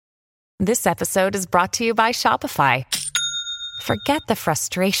This episode is brought to you by Shopify. Forget the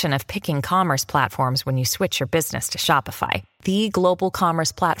frustration of picking commerce platforms when you switch your business to Shopify, the global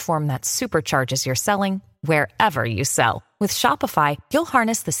commerce platform that supercharges your selling wherever you sell. With Shopify, you'll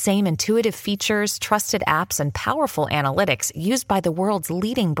harness the same intuitive features, trusted apps, and powerful analytics used by the world's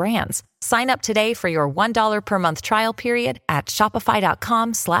leading brands. Sign up today for your $1 per month trial period at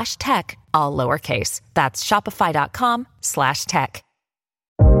shopify.com/tech, all lowercase. That's shopify.com/tech.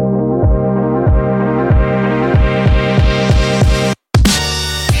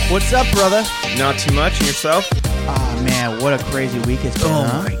 What's up, brother? Not too much. And yourself? Oh, man, what a crazy week it's been,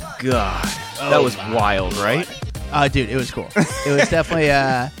 huh? My God. That was wild, right? Dude, it was cool. It was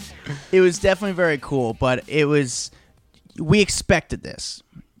definitely very cool, but we expected this.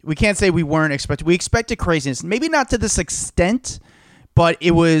 We can't say we weren't expecting. We expected craziness. Maybe not to this extent, but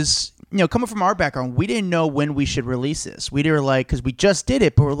it was, coming from our background, we didn't know when we should release this. We were like, because we just did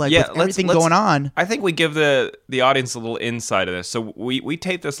it, but we're like, with everything going on. I think we give the audience a little insight of this. So we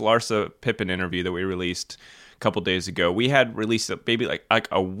taped this Larsa Pippen interview that we released a couple days ago. We had released it maybe like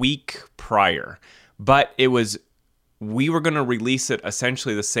a week prior, but we were going to release it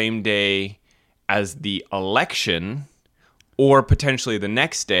essentially the same day as the election, or potentially the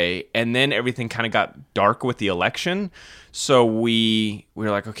next day, and then everything kind of got dark with the election. So we were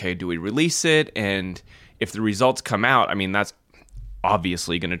like, okay, do we release it? And if the results come out, I mean, that's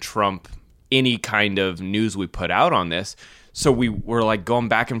obviously going to trump any kind of news we put out on this. So we were like going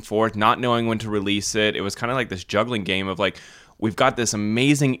back and forth, not knowing when to release it. It was kind of like this juggling game of like, we've got this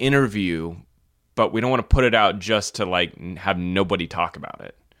amazing interview, but we don't want to put it out just to like have nobody talk about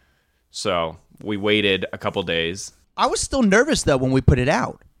it. So we waited a couple days. I was still nervous, though, when we put it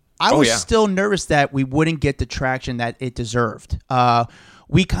out. I was still nervous that we wouldn't get the traction that it deserved.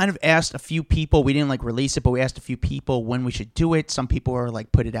 We kind of asked a few people. We didn't like release it, but we asked a few people when we should do it. Some people were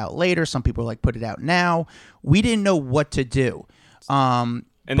like, put it out later. Some people were like, put it out now. We didn't know what to do. Then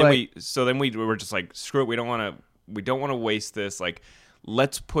we were just like, screw it. We don't want to waste this. Like,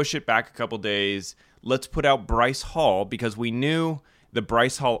 let's push it back a couple days. Let's put out Bryce Hall, because we knew the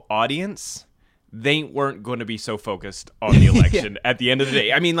Bryce Hall audience, they weren't going to be so focused on the election at the end of the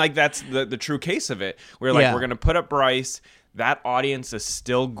day. I mean, like, that's the true case of it. We're like, we're going to put up Bryce. That audience is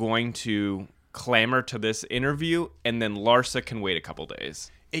still going to clamor to this interview, and then Larsa can wait a couple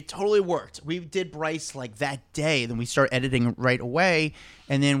days. It totally worked. We did Bryce like that day, then we started editing right away,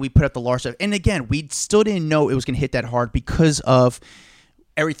 and then we put up the Larsa. And again, we still didn't know it was going to hit that hard because of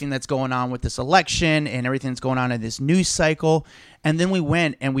everything that's going on with this election and everything that's going on in this news cycle. And then we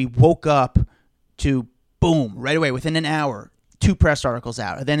went and we woke up to, boom, right away, within an hour, 2 press articles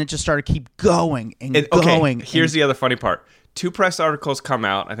out. And then it just started to keep going and going. Here's the other funny part. 2 press articles come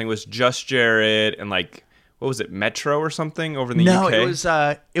out. I think it was Just Jared and like, what was it, Metro or something over in the UK?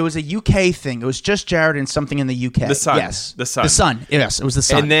 No, it was a UK thing. It was Just Jared and something in the UK. The Sun. Yes. The Sun. The Sun. Yes, it was the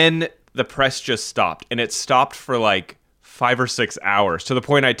Sun. And then the press just stopped. And it stopped for like 5 or 6 hours, to the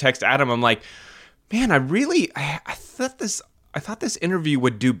point I text Adam. I'm like, man, I thought this interview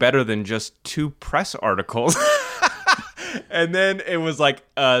would do better than just 2 press articles. And then it was like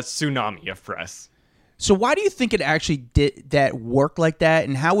a tsunami of press. So why do you think it actually did that work like that?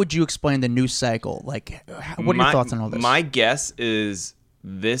 And how would you explain the news cycle? Like, what are your thoughts on all this? My guess is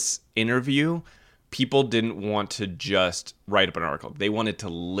this interview, people didn't want to just write up an article. They wanted to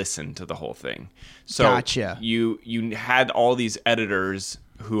listen to the whole thing. So gotcha. You had all these editors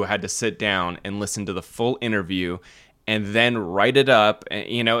who had to sit down and listen to the full interview and then write it up.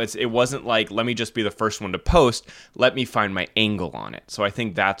 It wasn't like, let me just be the first one to post. Let me find my angle on it. So I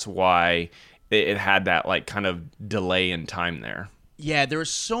think that's why it had that like kind of delay in time there. Yeah, there were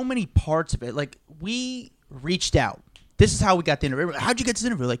so many parts of it. Like, we reached out. This is how we got the interview. How'd you get this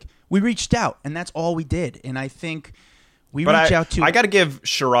interview? Like, we reached out, and that's all we did. And I think we reached out to... I got to give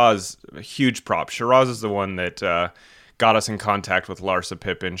Shiraz a huge prop. Shiraz is the one that got us in contact with Larsa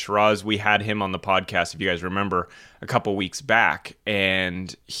Pippen. Shiraz, we had him on the podcast, if you guys remember, a couple weeks back.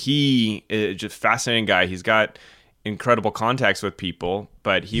 And he is just a fascinating guy. He's got incredible contacts with people,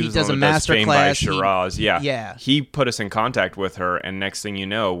 but he was the one that does Fame by Shiraz. Yeah. He put us in contact with her, and next thing you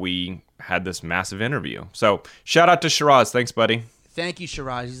know, we had this massive interview. So shout out to Shiraz. Thanks, buddy. Thank you,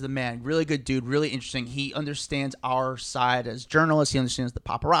 Shiraz. He's the man. Really good dude. Really interesting. He understands our side as journalists. He understands the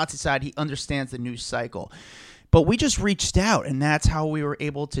paparazzi side. He understands the news cycle. But we just reached out, and that's how we were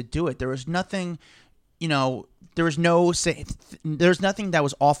able to do it. There was nothing, there's nothing that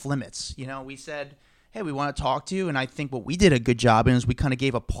was off limits. We said, hey, we want to talk to you. And I think what we did a good job in is we kind of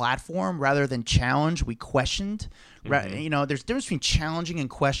gave a platform rather than challenge. We questioned. Mm-hmm. There's a difference between challenging and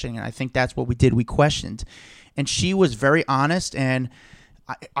questioning. And I think that's what we did. We questioned. And she was very honest. And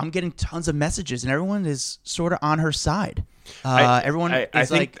I'm getting tons of messages, and everyone is sort of on her side. I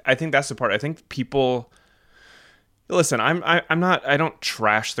think that's the part. I think people. Listen, I'm not. I don't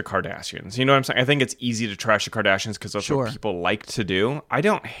trash the Kardashians. You know what I'm saying? I think it's easy to trash the Kardashians because that's what people like to do. I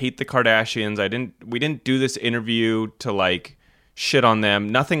don't hate the Kardashians. We didn't do this interview to like shit on them.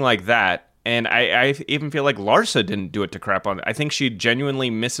 Nothing like that. And I even feel like Larsa didn't do it to crap on. I think she genuinely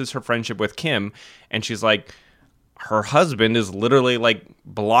misses her friendship with Kim, and she's like, her husband is literally like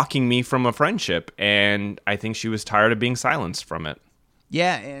blocking me from a friendship, and I think she was tired of being silenced from it.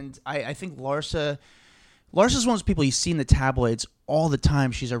 Yeah, and I think Larsa's one of those people you see in the tabloids all the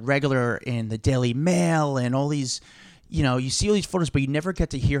time. She's a regular in the Daily Mail and all these, you see all these photos, but you never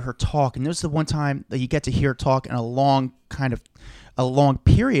get to hear her talk. And this is the one time that you get to hear her talk in a long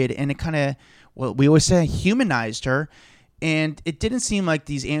period, and it kind of, well, we always say, humanized her. And it didn't seem like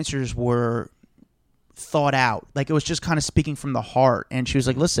these answers were thought out. Like, it was just kind of speaking from the heart. And she was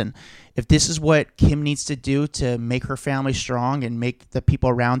like, listen, if this is what Kim needs to do to make her family strong and make the people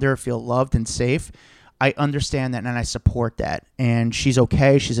around her feel loved and safe, I understand that and I support that. And she's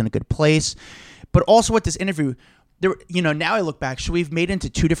okay. She's in a good place. But also with this interview, now I look back, so we've made it into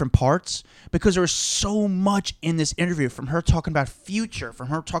two different parts because there was so much in this interview, from her talking about Future, from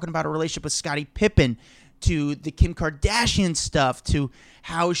her talking about her relationship with Scottie Pippen, to the Kim Kardashian stuff, to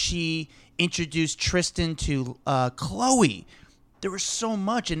how she introduced Tristan to Khloe. There was so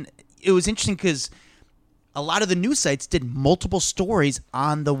much, and it was interesting because a lot of the news sites did multiple stories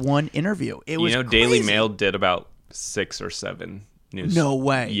on the one interview. It was crazy. Daily Mail did about 6 or 7 news. No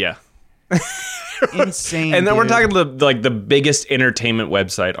way. Yeah. Insane. And then we're talking the biggest entertainment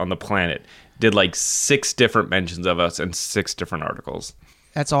website on the planet did like 6 different mentions of us and 6 different articles.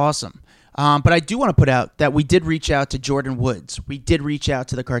 That's awesome. But I do want to put out that we did reach out to Jordan Woods. We did reach out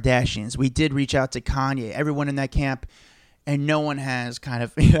to the Kardashians. We did reach out to Kanye, everyone in that camp. And no one has kind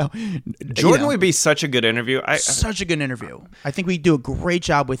of, Jordan would be such a good interview. Such a good interview. I think we do a great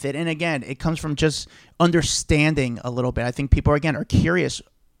job with it. And again, it comes from just understanding a little bit. I think people, again, are curious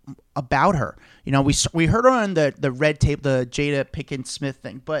about her. We heard her on the Red Tape, the Jada Pinkett Smith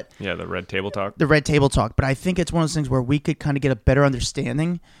thing. But yeah, the Red Table Talk. The Red Table Talk. But I think it's one of those things where we could kind of get a better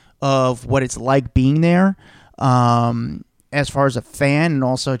understanding of what it's like being there. As far as a fan and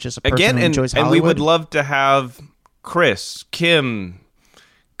also just a person who enjoys Hollywood. And we would love to have Chris, Kim,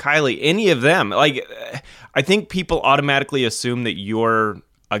 Kylie, any of them. Like, I think people automatically assume that you're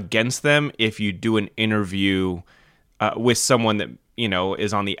against them if you do an interview with someone that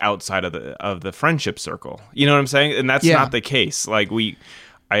is on the outside of the friendship circle. You know what I'm saying? And that's not the case. Like,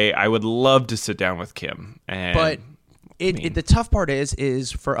 I would love to sit down with Kim. But the tough part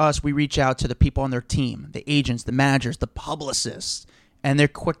is for us, we reach out to the people on their team, the agents, the managers, the publicists, and they're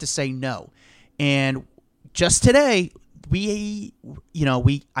quick to say no. And just today, I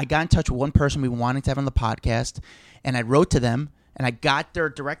got in touch with one person we wanted to have on the podcast, and I wrote to them, and I got their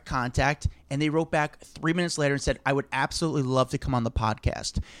direct contact, and they wrote back 3 minutes later and said, I would absolutely love to come on the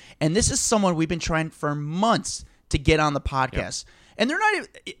podcast. And this is someone we've been trying for months to get on the podcast. Yep. And they're not,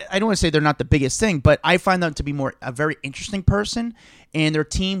 I don't want to say they're not the biggest thing, but I find them to be a very interesting person, and their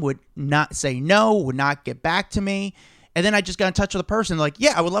team would not say no, would not get back to me. And then I just got in touch with a person like,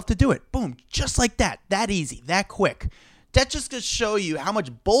 yeah, I would love to do it. Boom. Just like that. That easy. That quick. That just to show you how much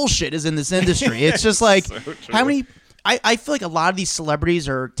bullshit is in this industry. It's just like how many I feel like a lot of these celebrities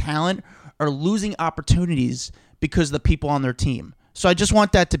or talent are losing opportunities because of the people on their team. So I just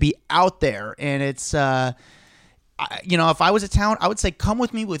want that to be out there. And it's, if I was a talent, I would say come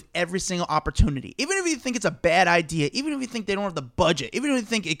with me with every single opportunity. Even if you think it's a bad idea, even if you think they don't have the budget, even if you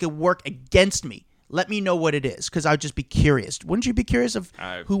think it could work against me. Let me know what it is, because I'd just be curious. Wouldn't you be curious of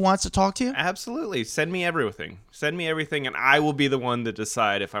who wants to talk to you? Absolutely. Send me everything. And I will be the one to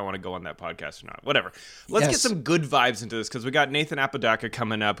decide if I want to go on that podcast or not. Whatever. Let's get some good vibes into this, because we got Nathan Apodaca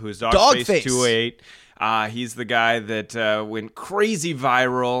coming up, who's Dogface208. He's the guy that went crazy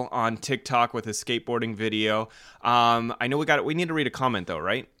viral on TikTok with his skateboarding video. I know we need to read a comment, though,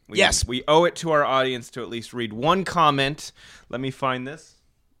 right? Yes. We owe it to our audience to at least read one comment. Let me find this.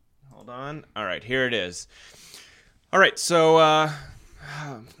 Hold on. All right, here it is. All right, so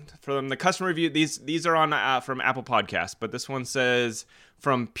from the customer review, these are on from Apple Podcasts, but this one says,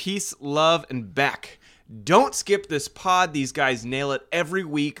 from Peace, Love, and Beck. Don't skip this pod. These guys nail it every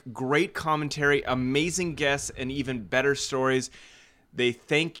week. Great commentary, amazing guests, and even better stories. They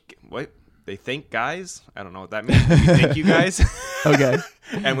thank guys? I don't know what that means. Thank you guys. Okay.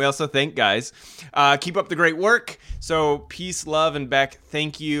 And we also thank guys. Keep up the great work. So peace, love, and Beck,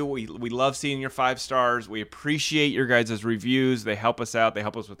 thank you. We love seeing your 5 stars. We appreciate your guys' reviews. They help us out. They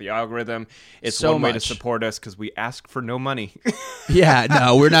help us with the algorithm. It's so one way to much. support us because we ask for no money. Yeah,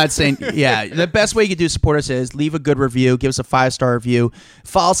 no, we're not saying. Yeah, the best way you can do support us is leave a good review, give us a 5-star review,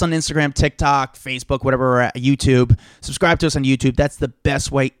 follow us on Instagram, TikTok, Facebook, whatever we're at, YouTube. Subscribe to us on YouTube. That's the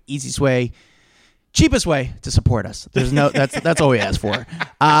best way, easiest way, cheapest way to support us. There's no. That's all we ask for.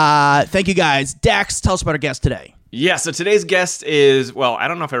 Thank you guys. Dax, tell us about our guest today. Yeah, so today's guest is, well, I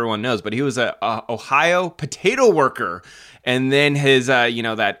don't know if everyone knows, but he was a Ohio potato worker. And then his,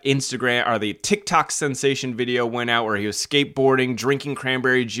 that Instagram or the TikTok sensation video went out where he was skateboarding, drinking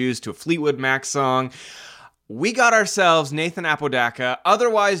cranberry juice to a Fleetwood Mac song. We got ourselves Nathan Apodaca,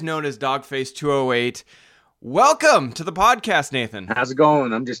 otherwise known as Dogface 208. Welcome to the podcast, Nathan. How's it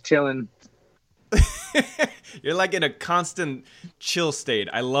going? I'm just chilling. You're like in a constant chill state.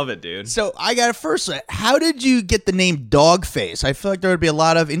 I love it, dude. So I got it first. How did you get the name Dogface? I feel like there would be a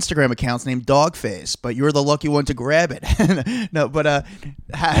lot of Instagram accounts named Dogface, but you were the lucky one to grab it. No, but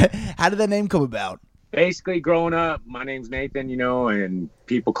how did that name come about? Basically, growing up, my name's Nathan, and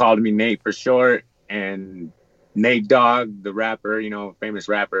people called me Nate for short. And Nate Dogg, the rapper, famous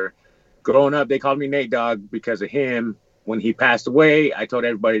rapper. Growing up, they called me Nate Dogg because of him. When he passed away, I told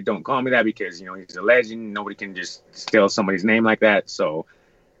everybody, don't call me that because, he's a legend. Nobody can just steal somebody's name like that. So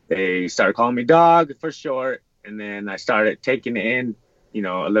they started calling me Dog for short. And then I started taking it in,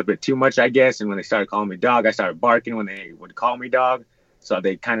 a little bit too much, I guess. And when they started calling me Dog, I started barking when they would call me Dog. So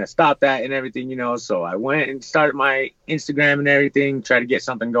they kind of stopped that and everything, So I went and started my Instagram and everything, tried to get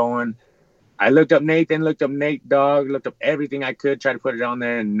something going. I looked up Nathan, looked up Nate Dogg, looked up everything I could, tried to put it on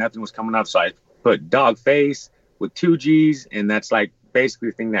there, and nothing was coming up. So I put Dogface with 2 G's, and that's like basically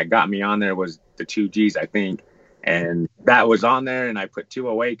the thing that got me on there was the 2 G's, I think. And that was on there, and I put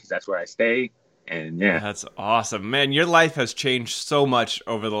 208 because that's where I stay. And yeah. That's awesome. Man, your life has changed so much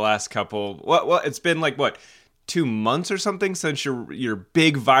over the last couple, it's been like, 2 months or something since your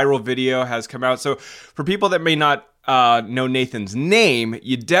big viral video has come out. So for people that may not know Nathan's name,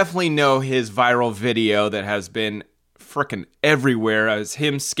 you definitely know his viral video that has been frickin' everywhere as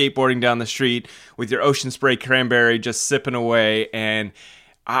him skateboarding down the street with your Ocean Spray cranberry just sipping away, and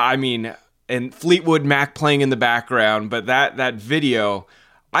and Fleetwood Mac playing in the background. But that video,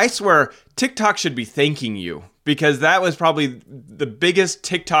 I swear TikTok should be thanking you because that was probably the biggest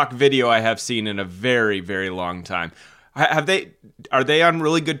TikTok video I have seen in a very, very long time. Are they on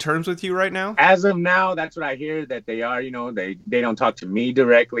really good terms with you right now? As of now, that's what I hear that they are. They don't talk to me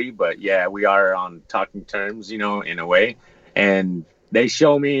directly, but yeah, we are on talking terms, in a way. And they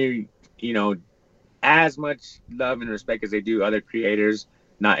show me, as much love and respect as they do other creators,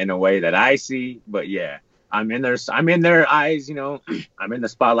 not in a way that I see, but yeah, I'm in their eyes, I'm in the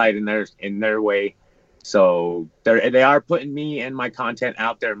spotlight in their way. So they are putting me and my content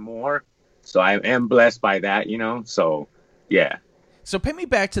out there more. So I am blessed by that, so yeah. So put me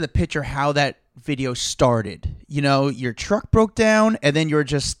back to the picture how that video started. Your truck broke down and then you were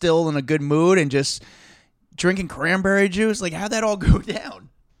just still in a good mood and just drinking cranberry juice. Like, how'd that all go down?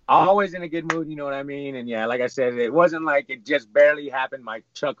 Always in a good mood, you know what I mean? And yeah, like I said, it wasn't like it just barely happened. My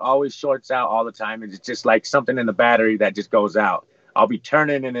truck always shorts out all the time. It's just like something in the battery that just goes out. I'll be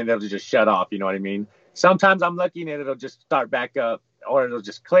turning and it'll just shut off, you know what I mean? Sometimes I'm lucky and it'll just start back up, or it'll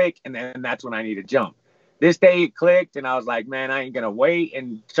just click, and then that's when I need to jump. This day it clicked, and I was like, man, I ain't going to wait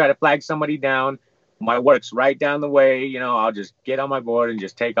and try to flag somebody down. My work's right down the way. I'll just get on my board and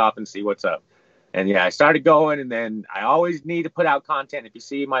just take off and see what's up. And yeah, I started going, and then I always need to put out content. If you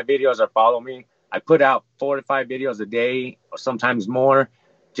see my videos or follow me, I put out 4 to 5 videos a day, or sometimes more,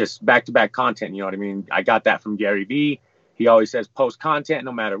 just back-to-back content. You know what I mean? I got that from Gary Vee. He always says post content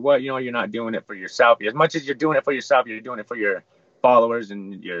no matter what. You're not doing it for yourself. As much as you're doing it for yourself, you're doing it for your followers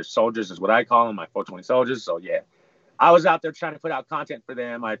and your soldiers is what I call them, my 420 soldiers. So yeah, I was out there trying to put out content for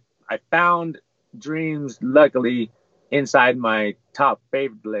them. I found Dreams, luckily, inside my top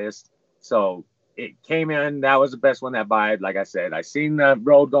favorite list. So it came in. That was the best one that vibed. Like I said, I seen the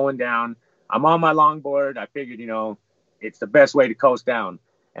road going down. I'm on my longboard. I figured, it's the best way to coast down.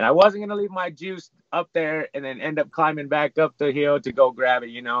 And I wasn't going to leave my juice up there and then end up climbing back up the hill to go grab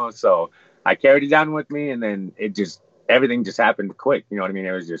it, So I carried it down with me, and then everything just happened quick. You know what I mean?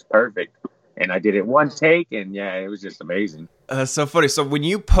 It was just perfect. And I did it one take, and yeah, it was just amazing. That's so funny. So when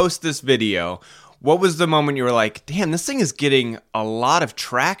you post this video, what was the moment you were like, damn, this thing is getting a lot of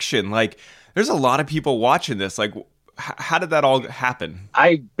traction? Like, there's a lot of people watching this. Like, how did that all happen?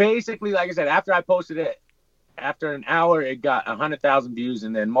 I basically, like I said, after I posted it, after an hour, it got 100,000 views.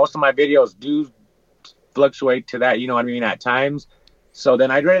 And then most of my videos do fluctuate to that, you know what I mean, at times. So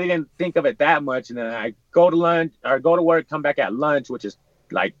then I really didn't think of it that much. And then I go to lunch or go to work, come back at lunch, which is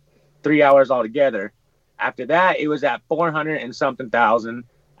like 3 hours altogether. After that, it was at 400 and something thousand.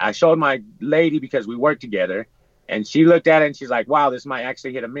 I showed my lady because we work together, and she looked at it and she's like, wow, this might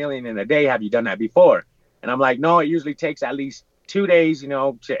actually hit 1 million in a day. Have you done that before? And I'm like, no, it usually takes at least 2 days, you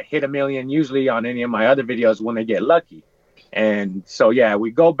know, to hit 1 million, usually on any of my other videos when they get lucky. And so, yeah,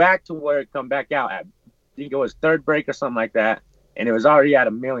 we go back to work, come back out at, I think it was third break or something like that. And it was already at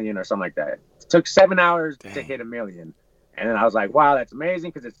 1 million or something like that. It took 7 hours to hit 1 million. And then I was like, wow, that's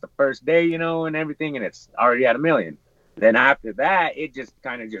amazing because it's the first day, you know, and everything, and it's already at 1 million. Then after that, it just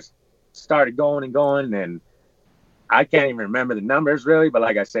kind of just started going and going, and I can't even remember the numbers really, but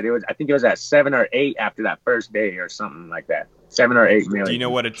like I said, I think it was at 7 or 8 after that first day or something like that. 7 or 8 million. Do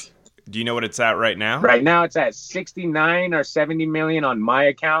you know what it's at right now? Right now it's at 69 or 70 million on my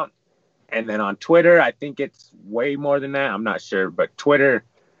account. And then on Twitter, I think it's way more than that. I'm not sure, but Twitter,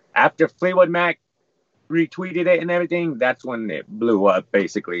 after Fleetwood Mac retweeted it and everything, that's when it blew up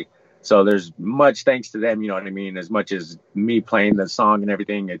basically. So there's much thanks to them, you know what I mean? As much as me playing the song and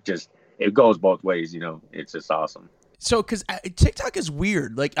everything, it goes both ways, you know? It's just awesome. So, because TikTok is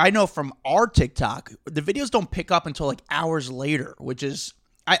weird. Like, I know from our TikTok, the videos don't pick up until like hours later, which is,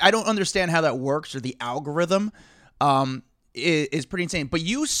 I don't understand how that works, or the algorithm is pretty insane. But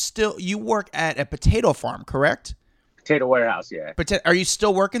you work at a potato farm, correct? Potato warehouse, yeah. Are you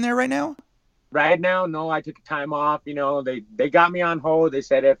still working there right now? Right now, no, I took time off. You know, they got me on hold. They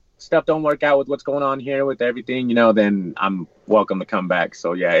said if stuff don't work out with what's going on here with everything, you know, then I'm welcome to come back.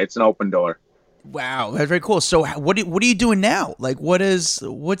 So yeah, it's an open door. Wow, that's very cool. So what are you doing now? Like, what's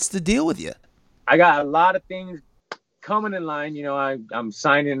the deal with you? I got a lot of things coming in line. You know,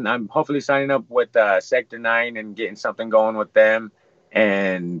 I'm hopefully signing up with Sector 9 and getting something going with them.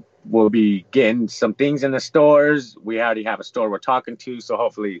 And we'll be getting some things in the stores. We already have a store we're talking to, so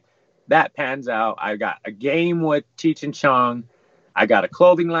hopefully that pans out. I got a game with Cheech and Chong. I got a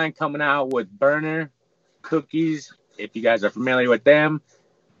clothing line coming out with Burner Cookies, if you guys are familiar with them.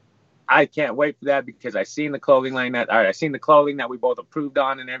 I can't wait for that because I seen the clothing that we both approved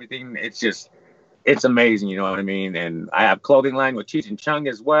on and everything. It's amazing, you know what I mean? And I have clothing line with Cheech and Chong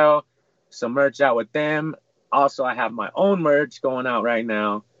as well. Some merch out with them. Also, I have my own merch going out right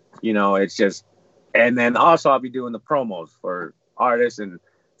now. You know, and then also I'll be doing the promos for artists, and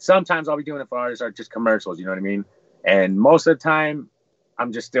sometimes I'll be doing it for artists or just commercials, you know what I mean? And most of the time,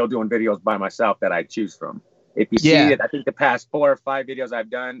 I'm just still doing videos by myself that I choose from. If you see it, I think the past 4 or 5 videos I've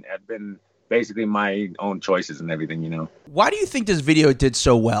done have been basically my own choices and everything, you know? Why do you think this video did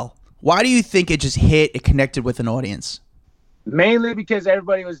so well? Why do you think it just hit, it connected with an audience? Mainly because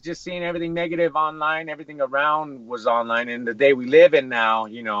everybody was just seeing everything negative online. Everything around was online. And the day we live in now,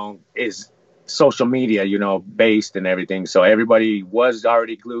 you know, is social media, you know, based and everything. So everybody was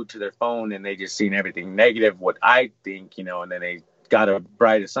already glued to their phone and they just seen everything negative, what I think, you know, and then they got a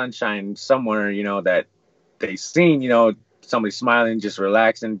bright sunshine somewhere, you know, that they seen, you know, somebody smiling, just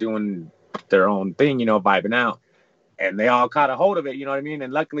relaxing, doing their own thing, you know, vibing out. And they all caught a hold of it, you know what I mean?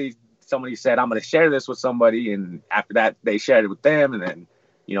 And luckily somebody said, I'm going to share this with somebody. And after that, they shared it with them. And then,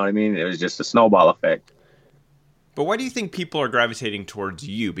 you know what I mean? It was just a snowball effect. But why do you think people are gravitating towards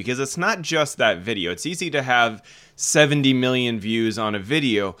you? Because it's not just that video. It's easy to have 70 million views on a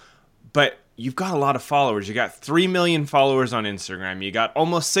video, but you've got a lot of followers. You got 3 million followers on Instagram. You got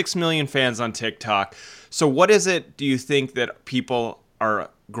almost 6 million fans on TikTok. So what is it, do you think, that people are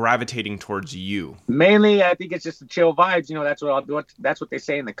gravitating towards you? Mainly, I think it's just the chill vibes. You know, that's what they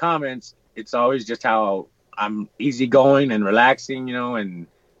say in the comments. It's always just how I'm easygoing and relaxing, you know, and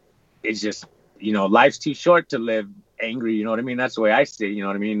it's just, you know, life's too short to live angry. You know what I mean? That's the way I see it. You know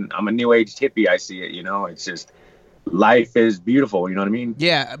what I mean? I'm a new age hippie. I see it, you know, it's just, life is beautiful. You know what I mean?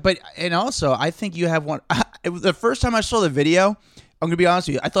 Yeah. And also I think you have one, the first time I saw the video, I'm going to be honest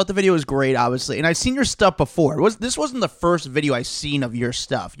with you, I thought the video was great, obviously. And I've seen your stuff before. This wasn't the first video I've seen of your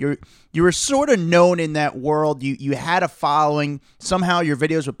stuff. You were sort of known in that world. You had a following. Somehow your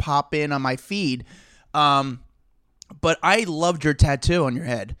videos would pop in on my feed. But I loved your tattoo on your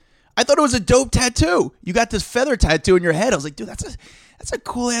head. I thought it was a dope tattoo. You got this feather tattoo in your head. I was like, dude, that's a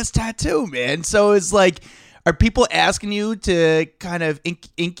cool-ass tattoo, man. So it's like, are people asking you to kind of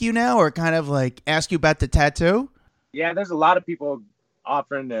ink you now, or kind of like ask you about the tattoo? Yeah, there's a lot of people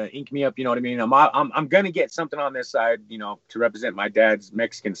offering to ink me up, you know what I mean? I'm going to get something on this side, you know, to represent my dad's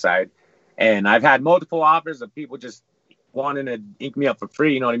Mexican side. And I've had multiple offers of people just wanting to ink me up for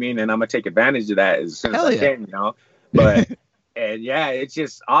free, you know what I mean? And I'm going to take advantage of that as soon as I can, you know? But, and yeah, it's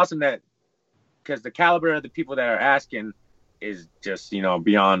just awesome that, because the caliber of the people that are asking is just, you know,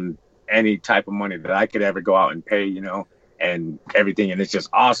 beyond any type of money that I could ever go out and pay, you know? and everything. And it's just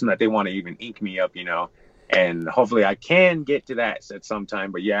awesome that they want to even ink me up, you know. And hopefully I can get to that at some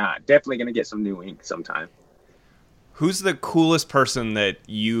time. But yeah, definitely gonna get some new ink sometime. Who's the coolest person that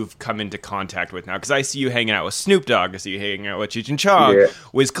you've come into contact with now? Because I see you hanging out with Snoop Dogg. I see you hanging out with Cheech and Chong,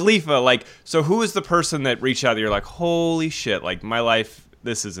 Wiz Khalifa. Like, so who is the person that reached out that you're like, holy shit, like my life,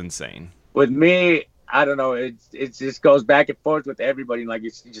 this is insane? With me, I don't know. It just goes back and forth with everybody. Like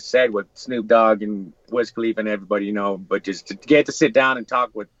you just said, with Snoop Dogg and Wiz Khalifa and everybody, you know. But just to get to sit down and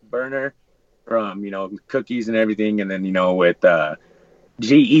talk with Burner from, you know, Cookies and everything. And then, you know, with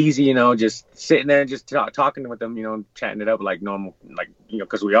G-Eazy, you know, just sitting there and just talking with them, you know, chatting it up like normal, like, you know,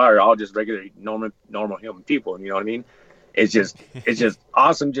 because we are all just regular, normal human people, you know what I mean? It's just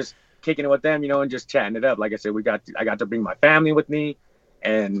awesome just kicking it with them, you know, and just chatting it up. Like I said, I got to bring my family with me,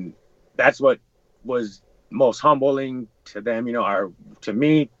 and that's what was most humbling to them, you know, or to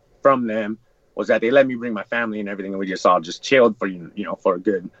me from them, was that they let me bring my family and everything, and we just all just chilled for, you know, for a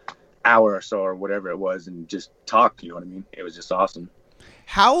good hour or so or whatever it was, and just talked, you know what I mean? It was just awesome.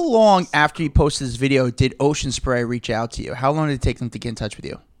 How long after you posted this video did Ocean Spray reach out to you? How long did it take them to get in touch with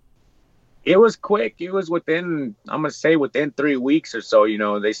you? It was quick. It was within 3 weeks or so. You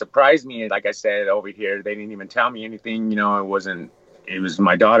know, they surprised me. Like I said, over here, they didn't even tell me anything. You know, it was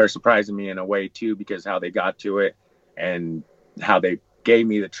my daughter surprising me in a way too, because how they got to it and how they gave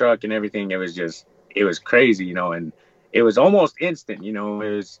me the truck and everything. It was crazy, you know, and it was almost instant, you know.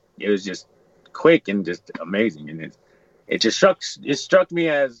 It was just quick and just amazing. And it struck me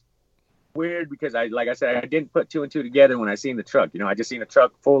as weird because I didn't put two and two together when I seen the truck. You know, I just seen a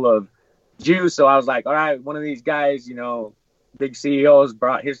truck full of juice, so I was like, all right, one of these guys, you know, big CEOs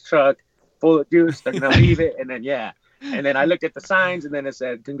brought his truck full of juice. They're gonna leave it, and then I looked at the signs, and then it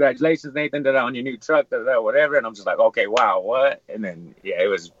said, "Congratulations, Nathan, on your new truck," whatever. And I'm just like, okay, wow, what? And then it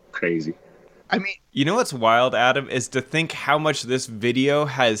was crazy. I mean, you know what's wild, Adam, is to think how much this video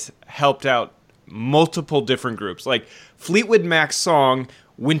has helped out multiple different groups. Like Fleetwood Mac's song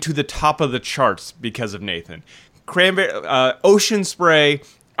went to the top of the charts because of Nathan. Ocean Spray,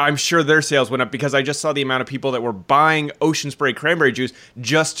 I'm sure their sales went up because I just saw the amount of people that were buying Ocean Spray cranberry juice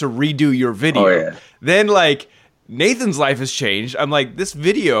just to redo your video. Oh, yeah. Then like Nathan's life has changed. I'm like, this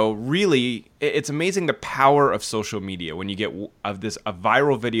video really, it's amazing the power of social media when you get a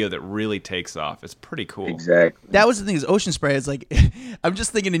viral video that really takes off. It's pretty cool. Exactly. That was the thing is Ocean Spray is like, I'm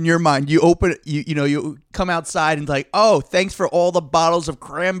just thinking in your mind, you open, you come outside and like, oh, thanks for all the bottles of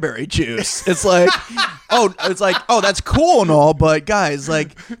cranberry juice. It's like, oh, that's cool and all, but guys,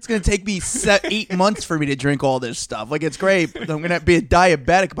 like, it's going to take me 8 months for me to drink all this stuff. Like, it's great, but I'm going to be a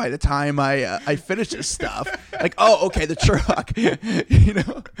diabetic by the time I finish this stuff. Like, oh, okay, the truck, you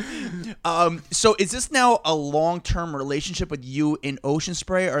know? So is this now a long-term relationship with you and Ocean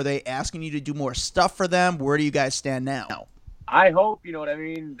Spray? Are they asking you to do more stuff for them? Where do you guys stand now? I hope, you know what I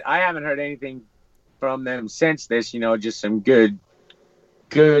mean? I haven't heard anything from them since this, you know, just some good,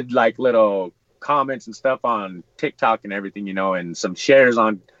 like, little comments and stuff on TikTok and everything, you know, and some shares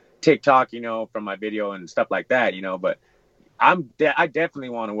on TikTok, you know, from my video and stuff like that, you know, but I definitely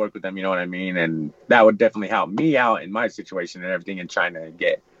want to work with them, you know what I mean? And that would definitely help me out in my situation and everything, and trying to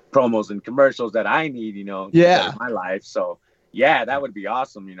get promos and commercials that I need, you know, in my life. So yeah, that would be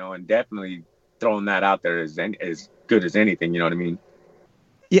awesome, you know, and definitely throwing that out there is good as anything, you know what I mean?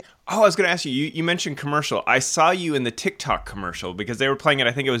 Yeah. Oh, I was going to ask you, you mentioned commercial. I saw you in the TikTok commercial because they were playing it.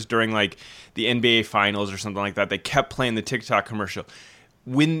 I think it was during like the NBA finals or something like that. They kept playing the TikTok commercial.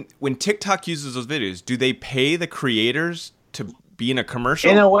 When TikTok uses those videos, do they pay the creators to be in a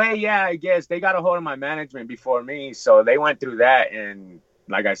commercial? In a way, yeah, I guess. They got a hold of my management before me, so they went through that. And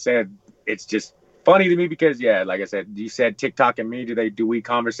like I said, it's just funny to me because, yeah, like I said, you said TikTok and me, do we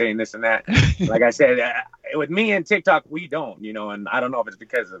conversate and this and that? Like I said, with me and TikTok, we don't, you know, and I don't know if it's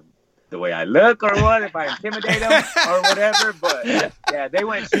because of the way I look or what, if I intimidate them or whatever, but yeah, they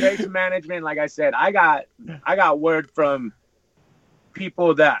went straight to management. Like I said, I got word from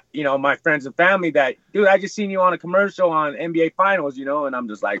people that, you know, my friends and family that, dude, I just seen you on a commercial on NBA finals, you know, and I'm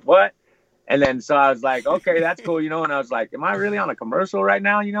just like, what? And then, so I was like, okay, that's cool, you know, and I was like, am I really on a commercial right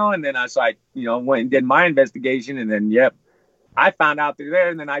now, you know? And then you know, went and did my investigation, and then, yep, I found out through there,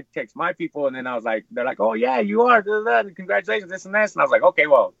 and then I text my people, and then I was like, they're like, oh yeah, you are, congratulations, this and this. And I was like, okay,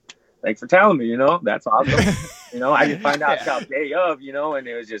 well, thanks for telling me, you know, that's awesome. You know, I just find out the day of, you know, and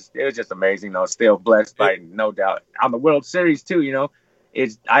it was just amazing, though. Still blessed by, no doubt, on the World Series too, you know.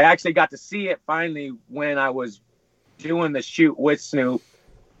 I actually got to see it finally when I was doing the shoot with Snoop.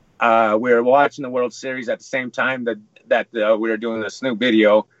 We were watching the World Series at the same time that we were doing the Snoop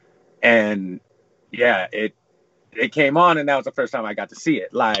video, and yeah, it came on, and that was the first time I got to see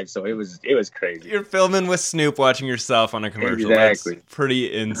it live. So it was crazy. You're filming with Snoop, watching yourself on a commercial. Exactly. That's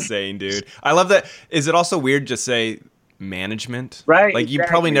pretty insane, dude. I love that. Is it also weird to say management? Right. Like, you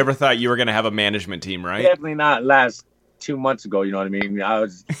exactly. probably never thought you were going to have a management team, right? Definitely not last 2 months ago. You know what I mean? I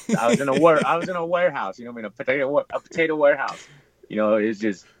was in a warehouse. You know what I mean? A potato warehouse. You know,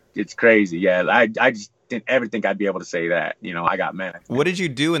 it's crazy. Yeah, I just didn't ever think I'd be able to say that. You know, I got management. What did you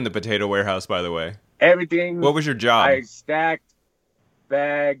do in the potato warehouse, by the way? Everything. What was your job? I stacked,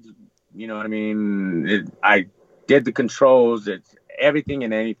 bagged, you know what I mean? I did the controls. It's everything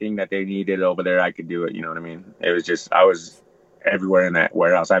and anything that they needed over there, I could do it, you know what I mean? It was just, I was everywhere in that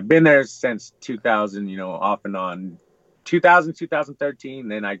warehouse. I've been there since 2000, you know, off and on. 2013,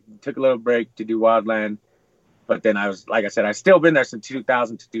 then I took a little break to do Wildland. But then I was, like I said, I've still been there since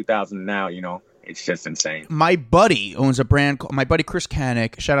 2000 to 2000 now, you know. It's just insane. My buddy owns a brand. My buddy Chris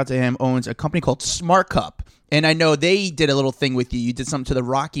Canick, shout out to him, owns a company called Smart Cup. And I know they did a little thing with you. You did something to the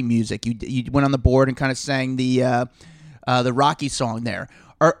Rocky music. You went on the board and kind of sang the Rocky song there.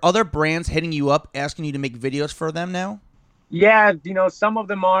 Are other brands hitting you up, asking you to make videos for them now? Yeah, you know, some of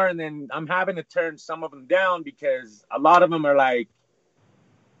them are, and then I'm having to turn some of them down because a lot of them are like,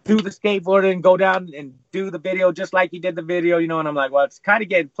 do the skateboard and go down and do the video just like you did the video, you know, and I'm like, well, it's kind of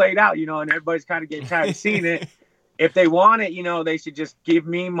getting played out, you know, and everybody's kind of getting tired of seeing it. If they want it, you know, they should just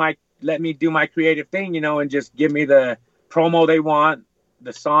let me do my creative thing, you know, and just give me the promo they want,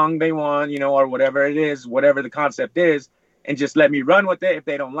 the song they want, you know, or whatever it is, whatever the concept is, and just let me run with it. If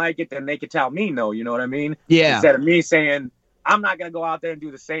they don't like it, then they can tell me no, you know what I mean? Yeah. Instead of me saying, I'm not going to go out there and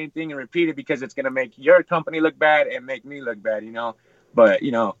do the same thing and repeat it because it's going to make your company look bad and make me look bad, you know? But,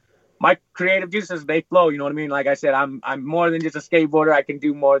 you know, my creative juices, they flow, you know what I mean? Like I said, I'm more than just a skateboarder. I can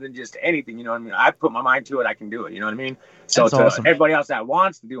do more than just anything, you know what I mean? I put my mind to it, I can do it, you know what I mean? So That's awesome. everybody else that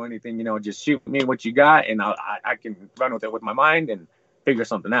wants to do anything, you know, just shoot me what you got and I can run with it with my mind and figure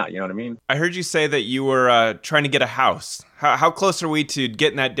something out, you know what I mean? I heard you say that you were trying to get a house. How close are we to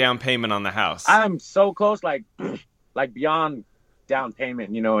getting that down payment on the house? I'm so close, like beyond down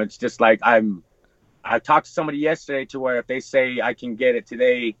payment, you know, it's just like I talked to somebody yesterday to where if they say I can get it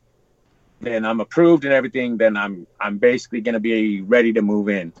today, then I'm approved and everything, then I'm basically going to be ready to move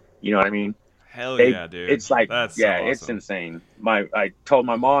in. You know what I mean? Hell yeah, dude. It's like, That's yeah, so awesome. It's insane. I told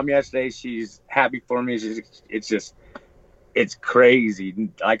my mom yesterday, she's happy for me. It's crazy.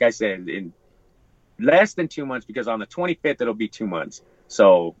 Like I said, in less than 2 months, because on the 25th, it'll be 2 months.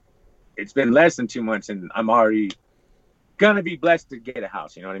 So it's been less than 2 months and I'm already going to be blessed to get a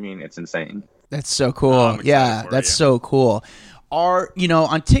house. You know what I mean? It's insane. That's so cool. I'm excited Yeah, for that's you. so cool. You know,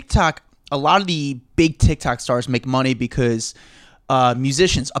 on TikTok, a lot of the big TikTok stars make money because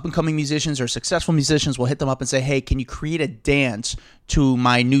musicians, up-and-coming musicians or successful musicians will hit them up and say, hey, can you create a dance to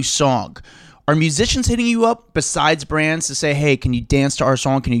my new song? Are musicians hitting you up besides brands to say, hey, can you dance to our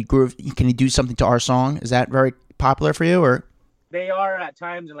song? Can you groove? Can you do something to our song? Is that very popular for you? Or They are at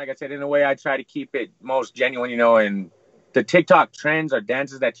times, and like I said, in a way, I try to keep it most genuine, you know, and the TikTok trends or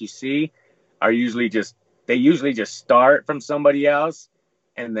dances that you see are usually just start from somebody else,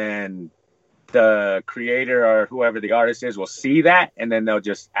 and then the creator or whoever the artist is will see that, and then they'll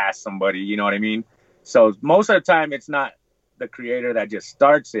just ask somebody, you know what I mean? So most of the time, it's not the creator that just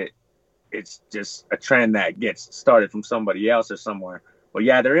starts it. It's just a trend that gets started from somebody else or somewhere. But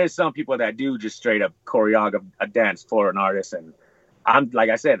yeah, there is some people that do just straight up choreograph a dance for an artist, and I'm, like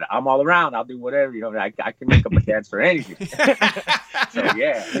I said, I'm all around. I'll do whatever, you know. I can make up a dance for anything. So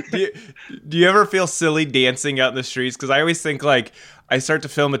yeah. Do you ever feel silly dancing out in the streets? Because I always think, like, I start to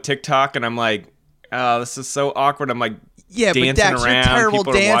film a TikTok and I'm like, oh, this is so awkward. I'm like, yeah, dancing but Dax, you're a around. terrible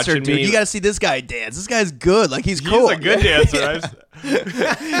People are dancer, watching dude. me. You got to see this guy dance. This guy's good. Like, he's cool. He's a good dancer.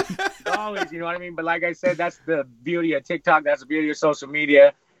 Yeah. Always, you know what I mean? But like I said, that's the beauty of TikTok. That's the beauty of social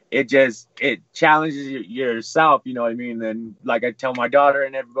media. It challenges yourself, you know what I mean? And like I tell my daughter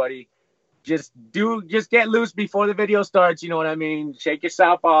and everybody, just get loose before the video starts, you know what I mean? Shake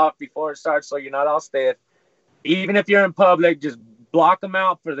yourself off before it starts so you're not all stiff. Even if you're in public, just block them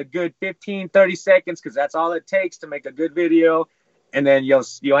out for the good 15, 30 seconds, because that's all it takes to make a good video. And then you'll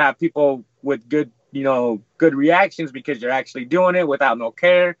have people with good reactions because you're actually doing it without no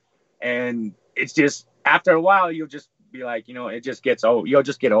care. And it's just, after a while, you'll just be like, you know, it just gets over. You'll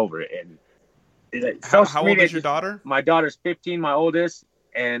just get over it. And How old is your daughter? My daughter's 15, my oldest,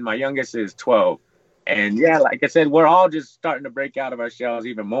 and my youngest is 12. And yeah, like I said, we're all just starting to break out of our shells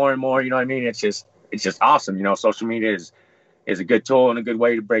even more and more. You know what I mean? It's just awesome. You know, social media is a good tool and a good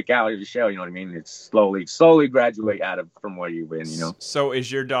way to break out of your shell. You know what I mean? It's slowly graduate from where you've been, you know? So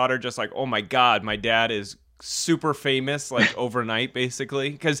is your daughter just like, oh my God, my dad is super famous like overnight, basically?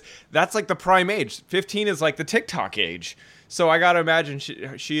 Because that's like the prime age. 15 is like the TikTok age. So I gotta imagine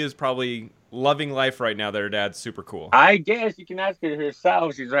she is probably loving life right now that her dad's super cool. I guess you can ask her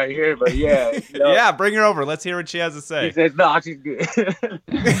herself. She's right here, but yeah. Yeah, bring her over. Let's hear what she has to say. She says, no, she's good.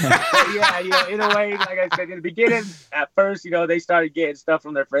 Yeah, in a way, like I said, in the beginning, at first, they started getting stuff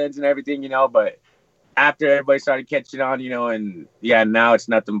from their friends and everything, but after everybody started catching on, and yeah, now it's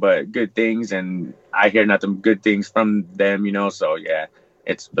nothing but good things, and I hear nothing but good things from them, so yeah,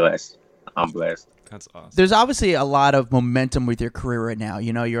 it's blessed. I'm blessed. That's awesome. There's obviously a lot of momentum with your career right now.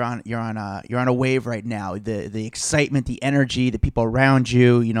 You're on a wave right now. The excitement, the energy, the people around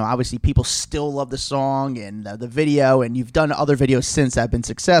you. Obviously people still love the song and the video, and you've done other videos since that have been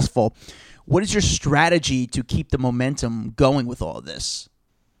successful. What is your strategy to keep the momentum going with all of this?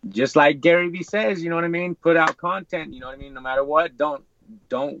 Just like Gary Vee says, put out content, no matter what. Don't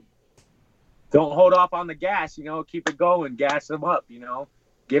hold off on the gas, keep it going, gas them up,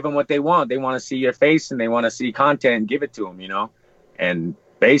 give them what they want. They want to see your face and they want to see content, give it to them, and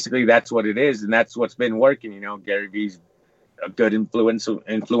basically that's what it is. And that's what's been working. Gary Vee's a good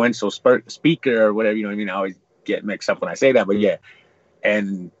influential speaker or whatever, I always get mixed up when I say that, but yeah.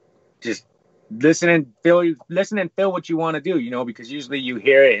 And just listen and feel what you want to do, because usually you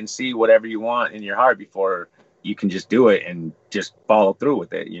hear it and see whatever you want in your heart before you can just do it and just follow through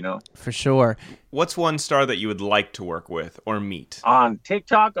with it, For sure. What's one star that you would like to work with or meet? On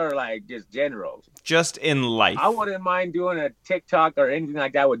TikTok or like just general? Just in life. I wouldn't mind doing a TikTok or anything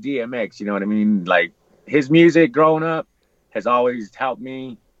like that with DMX, you know what I mean? Like his music growing up has always helped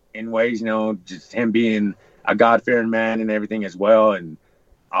me in ways, just him being a God-fearing man and everything as well, and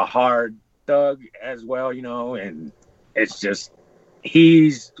a hard thug as well, and it's just,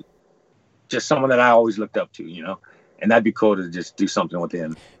 he's just someone that I always looked up to, and that'd be cool to just do something with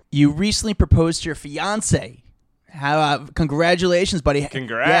him. You recently proposed to your fiance. Congratulations, buddy.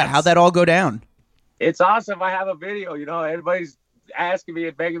 Congrats. Yeah, how'd that all go down? It's awesome. I have a video, everybody's asking me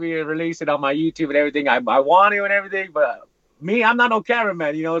and begging me to release it on my YouTube and everything. I want to and everything, but me, I'm not no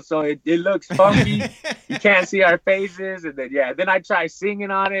cameraman, so it looks funky. You can't see our faces, and then I try singing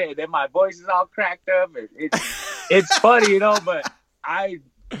on it, and then my voice is all cracked up. And it's funny, but I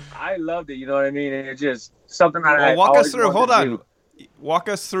loved it, you know what I mean? And it's just something that I walk us through. Hold on. Do. Walk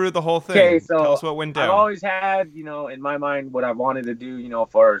us through the whole thing. Okay, so tell us what went down. I've always had, in my mind what I wanted to do,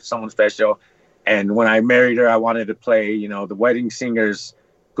 for someone special. And when I married her, I wanted to play, the wedding singers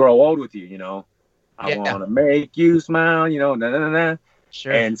grow old with you, I want to make you smile, na na na na.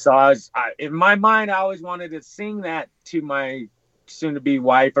 Sure. And so in my mind, I always wanted to sing that to my soon-to-be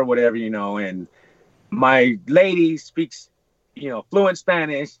wife or whatever, and my lady speaks, fluent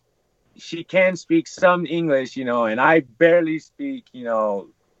Spanish. She can speak some English, and I barely speak,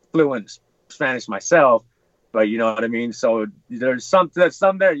 fluent Spanish myself, but you know what I mean? So there's some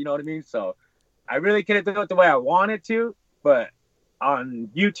there, you know what I mean? So I really couldn't do it the way I wanted to, but on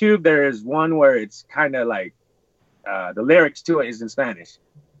YouTube, there is one where it's kind of like the lyrics to it is in Spanish.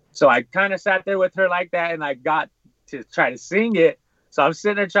 So I kind of sat there with her like that, and I got to try to sing it. So I'm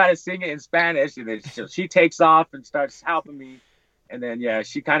sitting there trying to sing it in Spanish, and then she takes off and starts helping me. And then,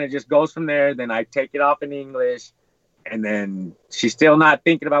 she kind of just goes from there. Then I take it off in English, and then she's still not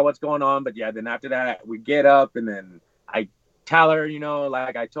thinking about what's going on. But then after that, we get up, and then I tell her,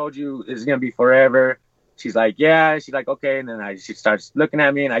 like I told you, it's going to be forever. She's like, yeah. She's like, okay. And then she starts looking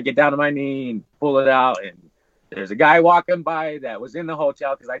at me, and I get down on my knee and pull it out. And there's a guy walking by that was in the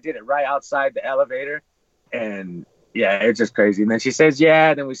hotel because I did it right outside the elevator. And it's just crazy. And then she says,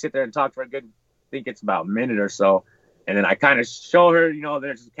 yeah. Then we sit there and talk for I think it's about a minute or so. And then I kind of show her,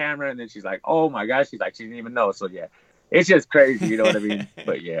 there's the camera. And then she's like, oh my gosh. She's like, she didn't even know. So it's just crazy. You know what I mean?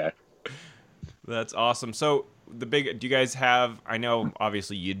 But yeah. That's awesome. So do you guys have, I know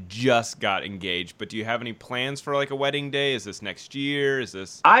obviously you just got engaged, but do you have any plans for like a wedding day? Is this next year? Is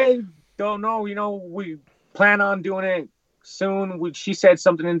this? I don't know. We plan on doing it soon. She said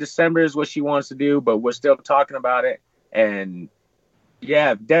something in December is what she wants to do, but we're still talking about it. And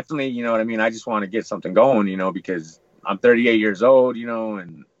definitely, you know what I mean? I just want to get something going, because I'm 38 years old,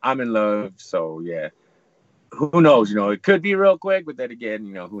 and I'm in love. So who knows? It could be real quick, but then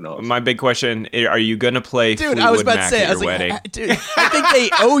again, who knows? My big question: are you gonna play? Dude, Fleetwood I was about Mac to say, at your wedding? Dude, I think they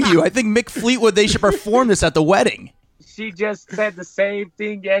owe you. I think Mick Fleetwood. They should perform this at the wedding. She just said the same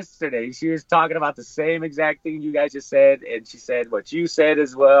thing yesterday. She was talking about the same exact thing you guys just said, and she said what you said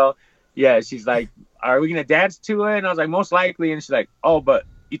as well. Yeah, she's like, "Are we gonna dance to it?" And I was like, "Most likely." And she's like, "Oh, but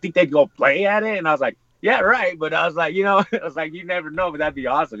you think they'd go play at it?" And I was like, Yeah, right. But I was like, I was like, you never know, but that'd be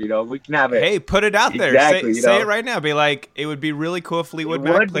awesome. We can have it. Hey, put it out there. Exactly, Say it right now. Be like, it would be really cool if Fleetwood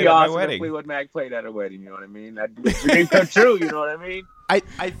Mac played at my wedding. If Fleetwood Mac played at a wedding, you know what I mean? That'd be a dream come true, you know what I mean? I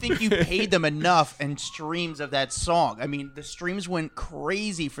think you paid them enough in streams of that song. I mean, the streams went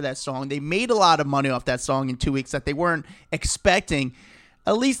crazy for that song. They made a lot of money off that song in 2 weeks that they weren't expecting.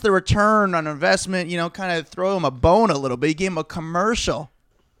 At least the return on investment, kind of throw them a bone a little bit. You gave them a commercial.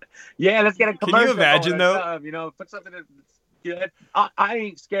 Yeah, let's get a commercial. Can you imagine, though? Put something in. I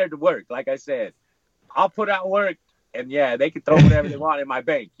ain't scared to work. Like I said, I'll put out work, and yeah, they can throw whatever they want in my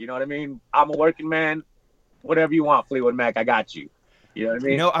bank. You know what I mean? I'm a working man. Whatever you want, Fleetwood Mac, I got you. You know what I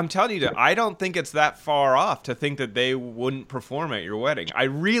mean? I'm telling you, I don't think it's that far off to think that they wouldn't perform at your wedding. I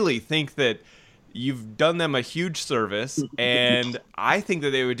really think that you've done them a huge service, and I think that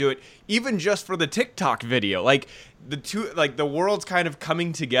they would do it even just for the TikTok video. Like the world's kind of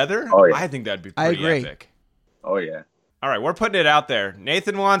coming together. Oh, yeah. I think that'd be pretty epic. Oh yeah. All right, we're putting it out there.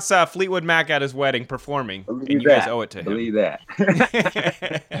 Nathan wants Fleetwood Mac at his wedding performing, and you guys owe it to him. Believe that.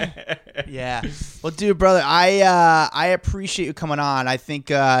 Yeah. Well, dude, brother, I appreciate you coming on. I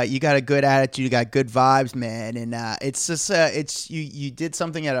think you got a good attitude, you got good vibes, man, and it's just you did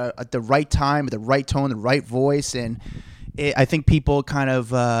something at the right time, at the right tone, the right voice, and I think people kind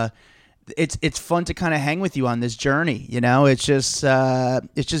of. It's fun to kind of hang with you on this journey, It's just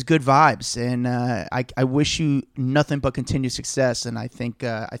good vibes, and I wish you nothing but continued success. And I think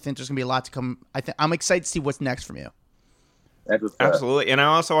there's gonna be a lot to come. I'm excited to see what's next from you. Absolutely, and I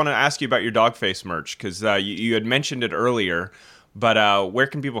also want to ask you about your Dogface merch because you had mentioned it earlier, but where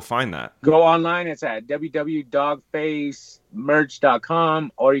can people find that? Go online. It's at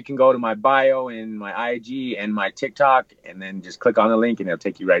www.dogfacemerch.com, or you can go to my bio in my IG and my TikTok, and then just click on the link, and it'll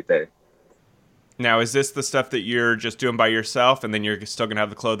take you right there. Now, is this the stuff that you're just doing by yourself, and then you're still going to have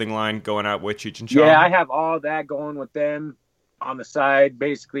the clothing line going out with Cheech and Chong? Yeah, I have all that going with them on the side,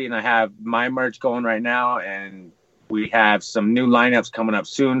 basically, and I have my merch going right now, and we have some new lineups coming up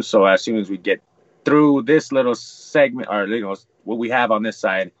soon. So as soon as we get through this little segment, or what we have on this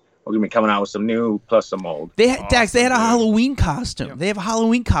side, we're going to be coming out with some new plus some old. Dax, they had a Halloween costume. Yeah. They have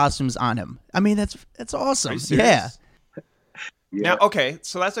Halloween costumes on him. I mean, that's awesome. Yeah. Now, okay,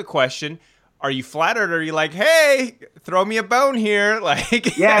 so that's a question. Are you flattered, or are you like, hey, throw me a bone here?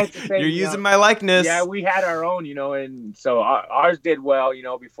 Like, yeah, you're using my likeness. Yeah, we had our own, and so ours did well,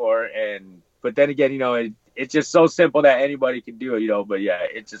 before. But then again, it's just so simple that anybody can do it, But yeah,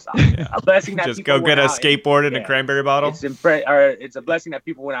 it's just a blessing that just people go get a skateboard and a cranberry bottle. It's a blessing that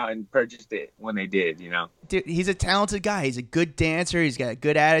people went out and purchased it when they did, Dude, he's a talented guy. He's a good dancer. He's got a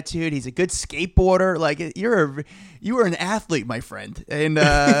good attitude. He's a good skateboarder. Like you are an athlete, my friend, and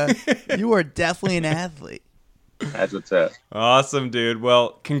you are definitely an athlete. That's what's up. Awesome, dude.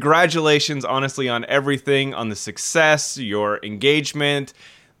 Well, congratulations, honestly, on everything, on the success, your engagement,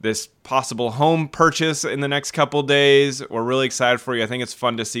 this possible home purchase in the next couple days. We're really excited for you. I think it's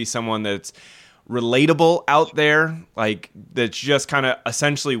fun to see someone that's relatable out there, like that's just kind of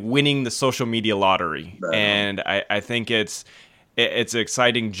essentially winning the social media lottery. Right. And I think it's an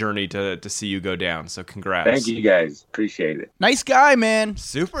exciting journey to see you go down. So congrats. Thank you guys. Appreciate it. Nice guy, man.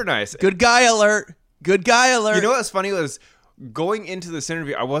 Super nice. Good guy alert. Good guy alert. You know what's funny was going into this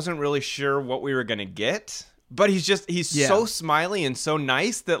interview, I wasn't really sure what we were going to get. But he's so smiley and so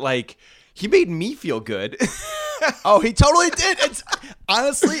nice that like he made me feel good. Oh, he totally did.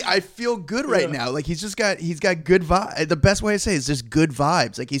 Honestly, I feel good right now. Like he's got good vibes. The best way to say it is just good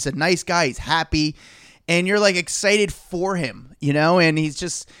vibes. Like he's a nice guy. He's happy, and you're like excited for him, and he's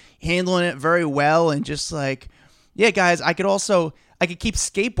just handling it very well. And just like, yeah, guys, I could keep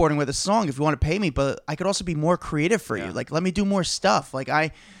skateboarding with a song if you want to pay me, but I could also be more creative for you. Like let me do more stuff. Like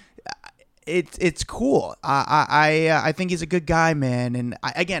It's cool. I think he's a good guy, man. And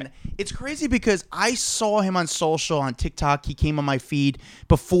again, it's crazy because I saw him on social, on TikTok. He came on my feed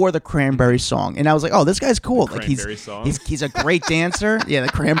before the Cranberry song, and I was like, "Oh, this guy's cool. Like he's a great dancer." Yeah, the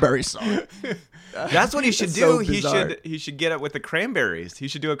Cranberry song. That's what he should do. So he should get it with the Cranberries. He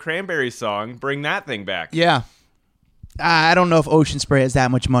should do a Cranberry song. Bring that thing back. Yeah. I don't know if Ocean Spray has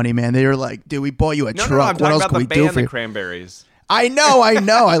that much money, man. They were like, "Dude, we bought you a truck. No, I'm what else about can we the do band, for you?" The Cranberries. I know.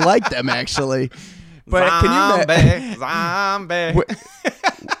 I like them actually. But Zombie.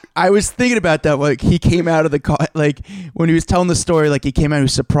 I was thinking about that. Like he came out of the car, like when he was telling the story, like he came out, he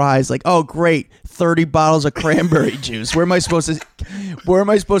was surprised, like, "Oh, great, 30 bottles of cranberry juice. Where am I supposed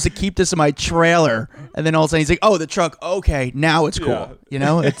to keep this in my trailer?" And then all of a sudden he's like, "Oh, the truck. Okay, now it's cool."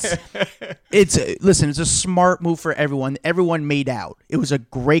 Yeah. Listen, it's a smart move for everyone. Everyone made out. It was a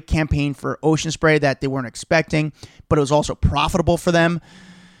great campaign for Ocean Spray that they weren't expecting, but it was also profitable for them.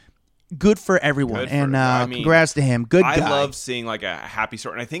 good for everyone. Good for and him. I mean, congrats to him. Good guy. I love seeing like a happy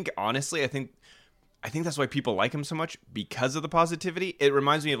story. And I think, honestly, I think that's why people like him so much, because of the positivity. It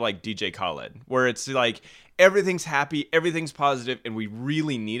reminds me of like DJ Khaled, where it's like everything's happy, everything's positive, and we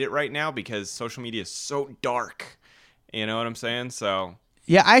really need it right now because social media is so dark. You know what I'm saying? So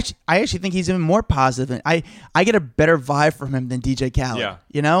yeah, I actually think he's even more positive. I get a better vibe from him than DJ Khaled. Yeah.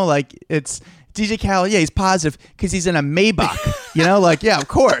 You know, like it's DJ Khaled. Yeah, he's positive because he's in a Maybach. You know, like, yeah, of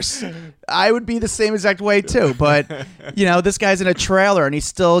course. I would be the same exact way too. But, you know, this guy's in a trailer and he's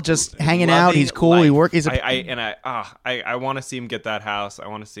still just hanging out. He's cool. Life. He works. I want to see him get that house. I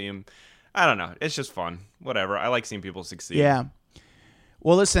want to see him. I don't know. It's just fun. Whatever. I like seeing people succeed. Yeah.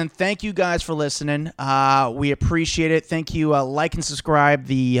 Well, listen, thank you guys for listening. We appreciate it. Thank you. Like and subscribe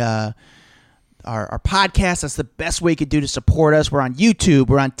our podcast. That's the best way you could do to support us. We're on YouTube.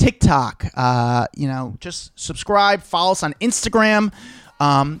 We're on TikTok. You know, just subscribe. Follow us on Instagram.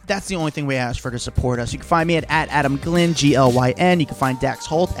 That's the only thing we ask for to support us. You can find me at Adam Glyn, GLYN. You can find Dax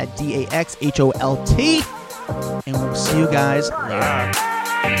Holt at DAXHOLT. And we'll see you guys later.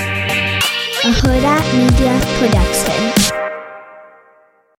 A Huda Media Production.